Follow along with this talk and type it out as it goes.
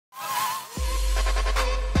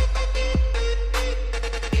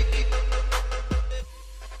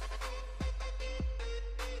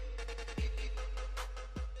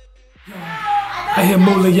I hear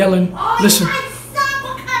Mola yelling. Listen. My son,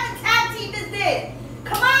 what kind of tag team is this?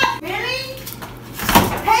 Come on, really?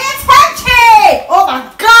 Pay attention! Oh my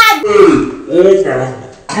God!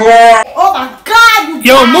 Oh my God!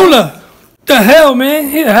 You Yo, guys. Mola. The hell, man?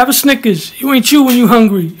 Here, have a Snickers. You ain't chew when you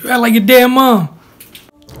hungry. You act like your damn mom.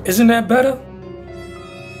 Isn't that better?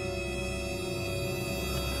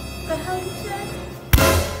 The hell you said?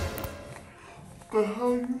 The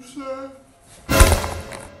hell you said?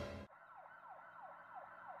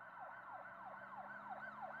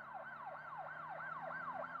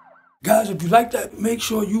 Guys, if you like that, make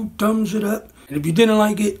sure you thumbs it up. And if you didn't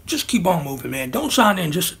like it, just keep on moving, man. Don't sign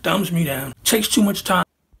in just to thumbs me down. Takes too much time.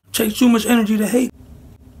 Takes too much energy to hate.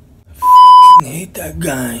 I hate that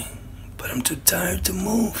guy, but I'm too tired to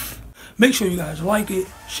move. Make sure you guys like it,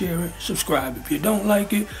 share it, subscribe. If you don't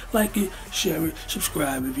like it, share it,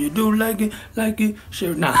 subscribe. If you do like it,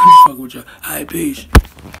 share it. Nah, I'm just fucking with you. Alright, peace.